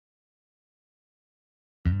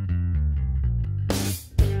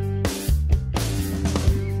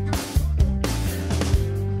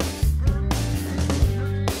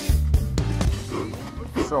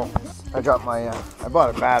I got my, I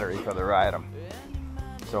bought a battery for the Rydom.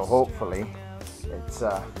 So hopefully, it's,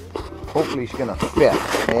 hopefully she's gonna fit,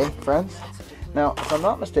 eh, friends? Now, if I'm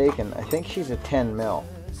not mistaken, I think she's a 10 mil.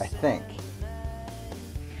 I think.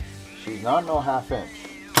 She's not no half-inch.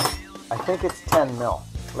 I think it's 10 mil.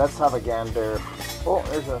 Let's have a gander. Oh,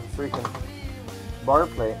 there's a freaking bar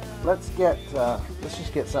plate. Let's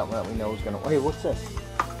just get something that we know is gonna. Hey, what's this?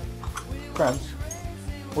 Friends,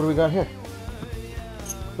 what do we got here?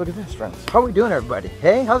 Look at this, friends. How are we doing, everybody?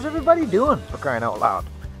 Hey, how's everybody doing, for crying out loud?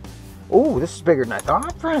 Oh, this is bigger than I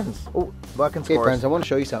thought, friends. Oh, buck and scores. Okay, friends, I want to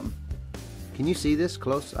show you something. Can you see this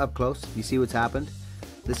up close? You see what's happened?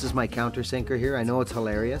 This is my countersinker here. I know it's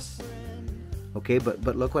hilarious. Okay, but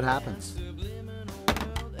look what happens.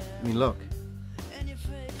 I mean, look.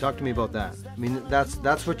 Talk to me about that. I mean,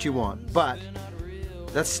 that's what you want, but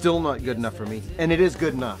that's still not good enough for me. And it is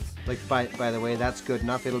good enough. Like, by the way, that's good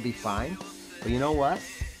enough. It'll be fine. But you know what?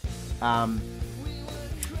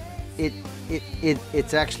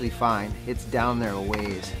 It's actually fine. It's down there a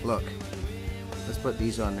ways. Look. Let's put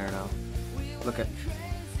these on there now. Look at.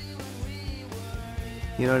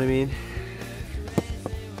 You know what I mean?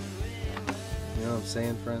 You know what I'm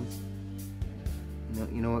saying, friends?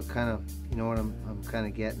 You know what kind of, you know what I'm kind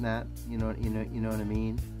of getting at? You know what I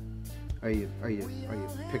mean? Are you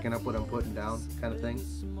picking up what I'm putting down, kind of thing?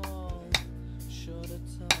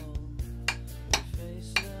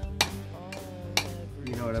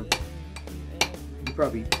 You know what you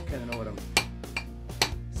probably kind of know what I'm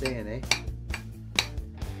saying, eh?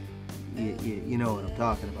 You know what I'm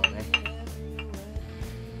talking about, eh?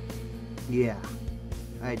 Yeah,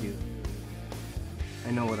 I do.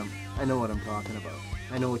 I know what I'm talking about.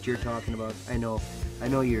 I know what you're talking about. I know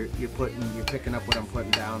you're picking up what I'm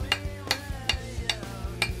putting down.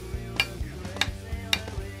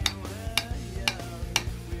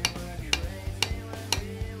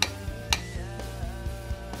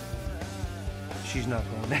 She's not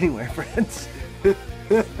going anywhere, friends.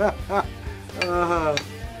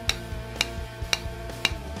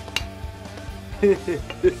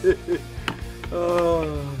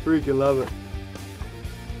 Oh, freaking love it.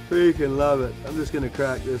 Freaking love it. I'm just gonna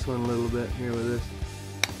crack this one a little bit here with this.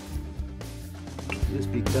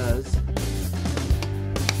 Just because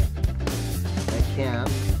I can.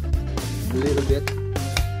 A little bit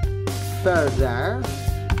further.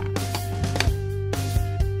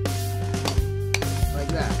 Like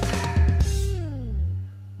that.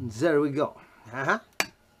 And there we go. Uh-huh.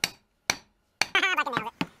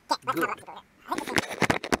 Good.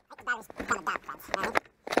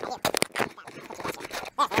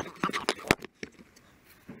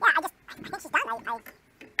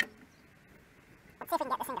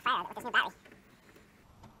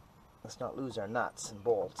 Let's not lose our nuts and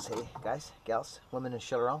bolts, hey, guys, gals, women and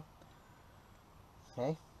shit around.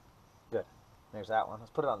 Hey? Good. There's that one.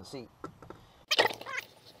 Let's put it on the seat.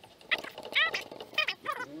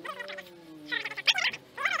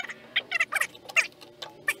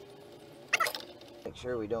 Make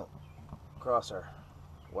sure we don't cross our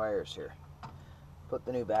wires here. Put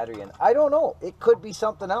the new battery in. I don't know. It could be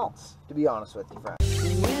something else, to be honest with you, friends.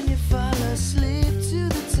 When you fall asleep to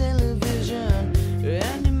the television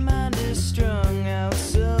and your mind is strung out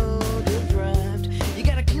so deprived, you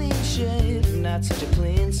got a clean shave, not such a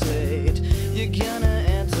clean slate. You're gonna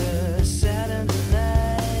enter Saturn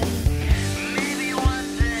tonight. Maybe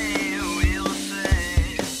one day we'll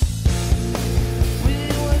say we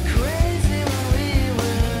were crazy when we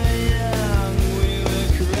were young. We were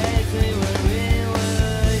crazy when we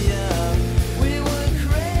were young. We were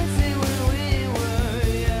crazy when we were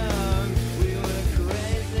young. We were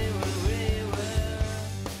crazy when we were.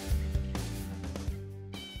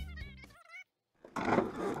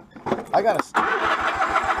 I gotta.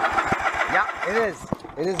 Yeah, it is.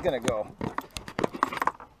 It is gonna go.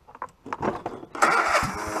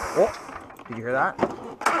 Oh, did you hear that?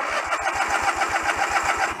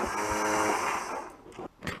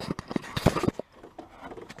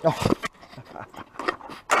 Oh.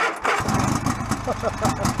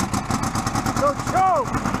 Don't choke!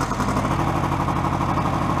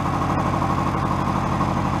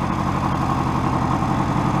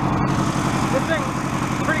 This thing's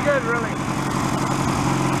pretty good, really.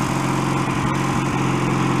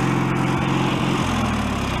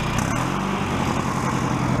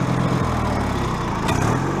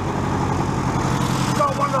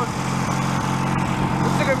 Got one of those.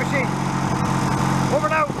 It's a good machine. Over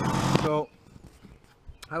and out. So,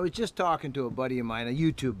 I was just talking to a buddy of mine, a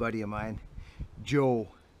YouTube buddy of mine, Joe.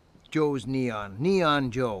 Joe's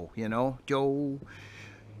Neon Joe, you know, Joe.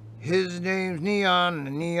 His name's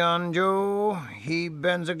Neon Joe. He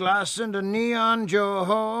bends a glass into Neon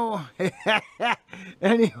Joe.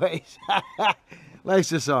 Anyways,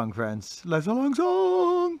 life's a song, friends. Life's a long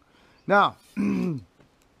song. Now,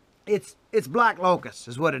 it's black locust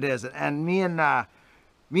is what it is, and me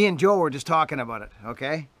and Joe were just talking about it.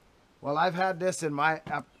 Okay. Well, I've had this in my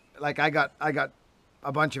like I got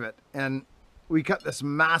a bunch of it, and we cut this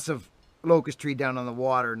massive locust tree down on the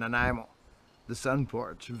water in Nanaimo, the sun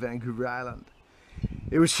porch of Vancouver Island.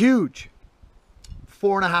 It was huge,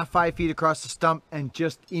 4.5, 5 feet across the stump, and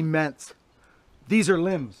just immense. These are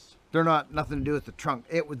limbs. They're not nothing to do with the trunk.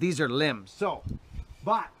 These are limbs. So,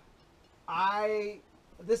 but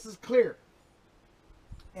this is clear,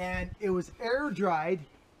 and it was air dried,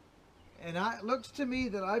 and it looks to me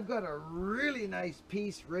that I've got a really nice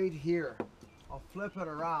piece right here. I'll flip it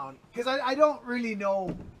around because I don't really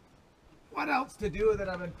know what else to do with it.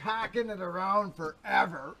 I've been packing it around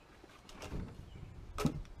forever.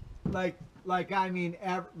 Like I mean,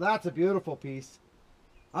 that's a beautiful piece.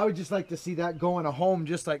 I would just like to see that go in a home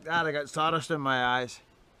just like that. I got sawdust in my eyes,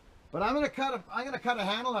 but I'm gonna cut a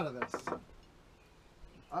handle out of this.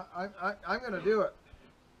 I'm gonna do it.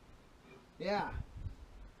 Yeah,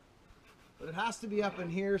 but it has to be up in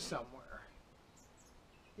here somewhere.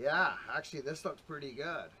 Yeah, actually, this looks pretty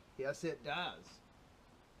good. Yes, it does.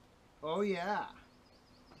 Oh yeah.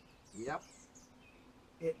 Yep.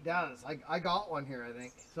 It does. I got one here, I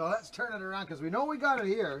think. So let's turn it around because we know we got it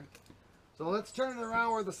here. So let's turn it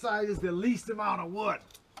around where the side is the least amount of wood.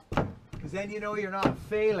 Because then you know you're not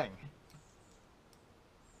failing.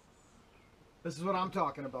 This is what I'm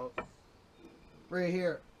talking about. Right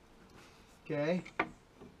here. Okay.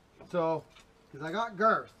 So, because I got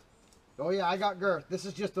girth. Oh yeah, I got girth. This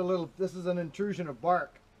is just a little, this is an intrusion of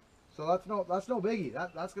bark. So that's no biggie.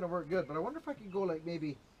 That's gonna work good. But I wonder if I could go like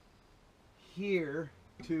maybe here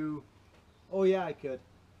to, oh yeah, I could.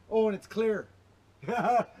 Oh, and it's clear.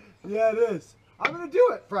 Yeah, it is. I'm gonna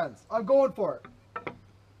do it, friends. I'm going for it.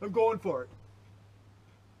 I'm going for it.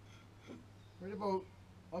 Right about,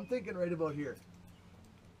 I'm thinking right about here.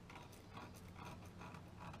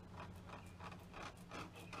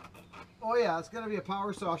 Oh yeah, it's gonna be a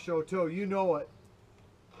power saw show too. You know it.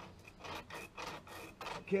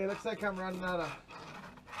 Okay, looks like I'm running out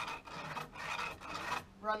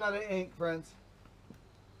of ink, friends.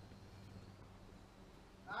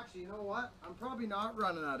 Actually, you know what? I'm probably not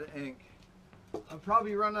running out of ink. I'm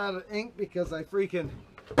probably running out of ink because I freaking,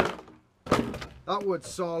 that wood's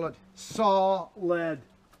solid. Solid.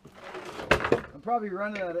 I'm probably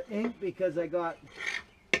running out of ink because I got,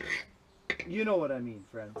 you know what I mean,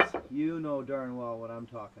 friends. You know darn well what I'm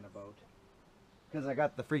talking about. Because I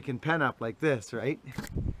got the freaking pen up like this, right?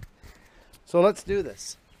 So let's do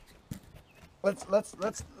this. Let's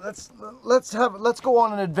go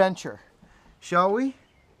on an adventure, shall we?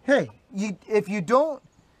 Hey, if you don't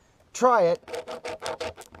try it,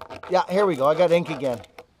 yeah, here we go. I got ink again.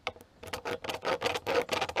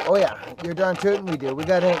 Oh yeah, you're darn tootin' we do. We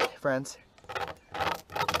got ink, friends.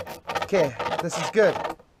 Okay, this is good.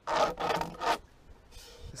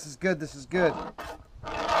 This is good. This is good.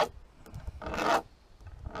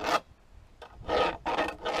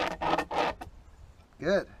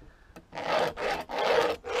 Good.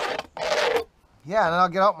 Yeah, and then I'll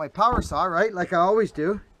get out my power saw, right, like I always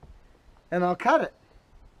do, and I'll cut it.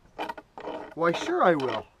 Why, sure I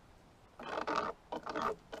will.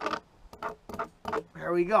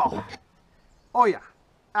 There we go. Oh yeah,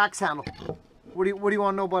 axe handle. What do you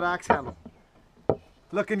want to know about axe handle?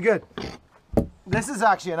 Looking good. This is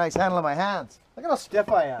actually a nice handle in my hands. Look at how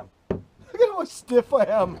stiff I am. Look at how stiff I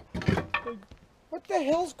am. What the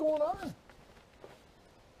hell's going on?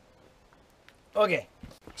 Okay,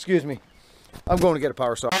 excuse me. I'm going to get a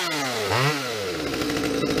power saw.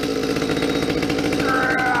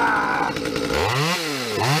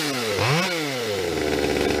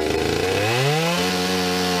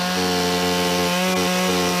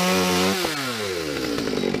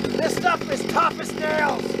 This stuff is tough as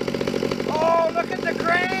nails. Oh, look at the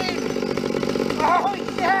grain. Oh,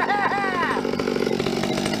 yeah.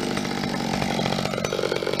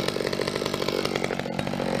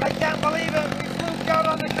 I can't believe it. We fluked out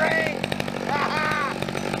on the grain.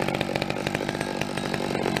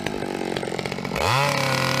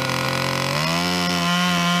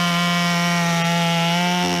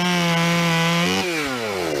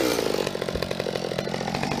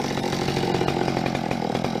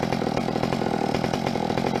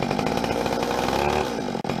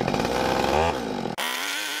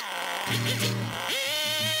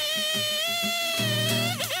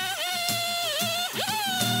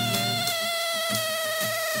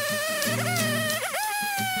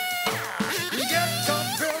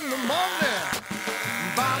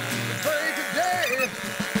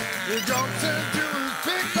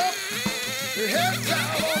 Heads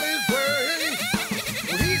out on his way.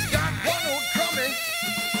 Well, he's got one old coming.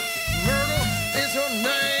 Myrtle is her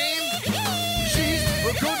name. She's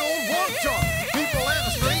a good old one-ton. People and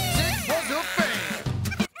the straight chick was her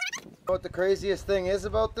fame. You know what the craziest thing is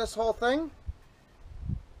about this whole thing?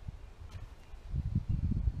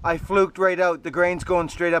 I fluked right out. The grain's going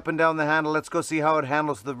straight up and down the handle. Let's go see how it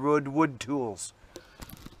handles the wood tools.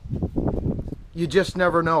 You just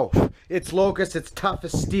never know. It's locust, it's tough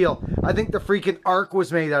as steel. I think the freaking ark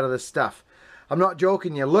was made out of this stuff. I'm not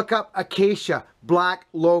joking you. Look up acacia, black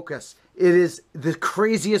locust. It is the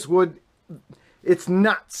craziest wood. It's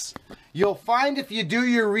nuts. You'll find if you do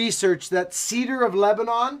your research that cedar of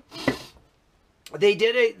Lebanon, they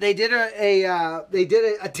did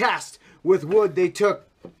a test with wood. They took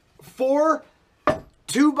 4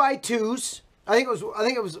 2x2s. I think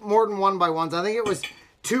it was more than 1x1s. I think it was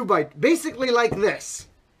 2x, basically like this.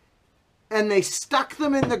 And they stuck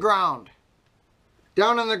them in the ground,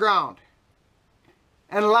 down in the ground,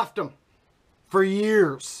 and left them for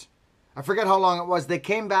years. I forget how long it was. They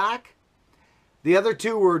came back. The other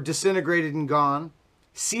 2 were disintegrated and gone.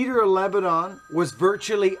 Cedar of Lebanon was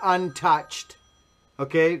virtually untouched.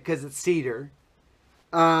 Okay, because it's cedar.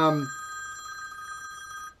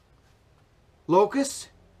 Locust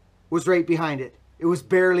was right behind it. It was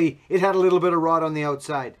barely, it had a little bit of rot on the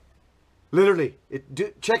outside. Literally.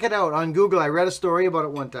 Check it out on Google. I read a story about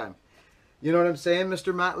it one time. You know what I'm saying,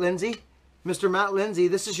 Mr. Matt Lindsay? Mr. Matt Lindsay,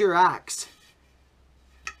 this is your axe.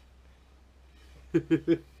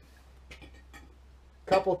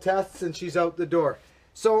 Couple tests and she's out the door.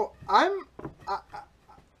 So I'm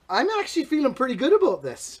actually feeling pretty good about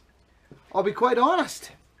this. I'll be quite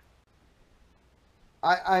honest.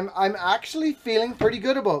 I'm actually feeling pretty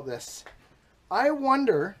good about this. I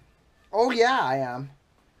wonder. Oh yeah, I am.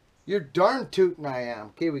 You're darn tootin' I am.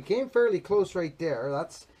 Okay, we came fairly close right there.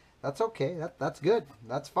 That's okay. That's good.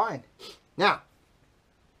 That's fine. Now,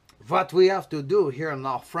 what we have to do here in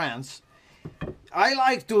North France, I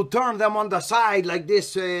like to turn them on the side like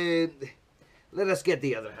this. Let us get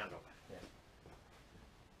the other handle.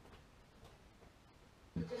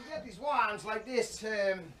 You can get these ones like this.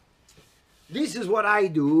 This is what I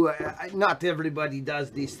do. Not everybody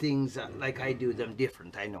does these things like I do them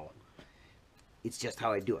different, I know. It's just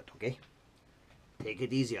how I do it, okay? Take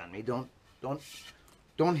it easy on me. Don't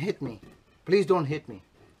hit me. Please don't hit me.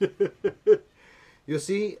 You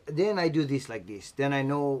see, then I do this like this. Then I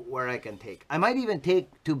know where I can take. I might even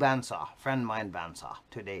take to bandsaw, friend of mine bandsaw,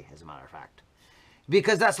 today, as a matter of fact.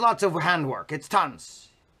 Because that's lots of handwork. It's tons.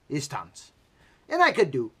 It's tons. And I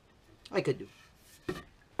could do. Over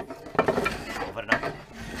and up.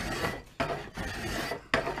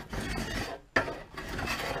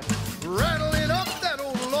 Rattling up that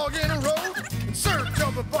old logging road in search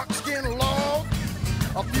of a buckskin log.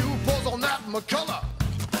 A few pulls on that McCullough.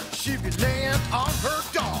 She be laying on her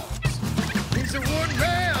dogs. He's a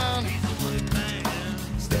woodman. He's a woodman.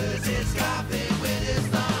 Stirs his coffee with his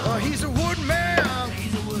thumb. He's a woodman.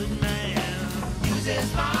 He's a woodman.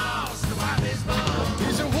 Uses moss to wipe his bum.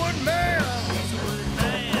 He's a woodman. He's a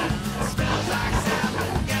woodman. Smells like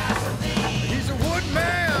saffron gasoline. He's a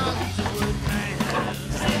woodman. He's a woodman.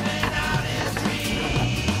 Slipping out his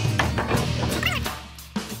dreams.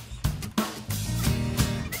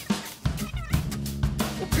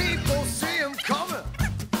 Well, people see him coming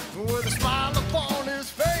with a smile upon his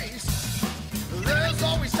face. There's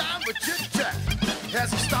always time for chit-chat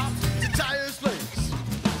as he stops to tie his lace.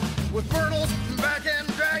 With Myrtle's back and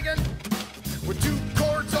dragon, with 2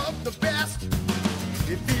 cords of the best,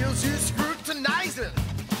 it feels you scrutinizing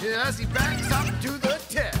as he backs up to the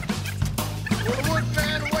test. Well, the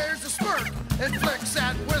woodman wears a smirk and flicks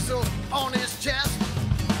that whistle on his chest.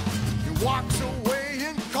 He walks away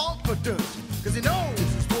in confidence, cause he knows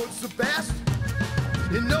his wood's the best.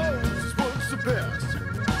 He knows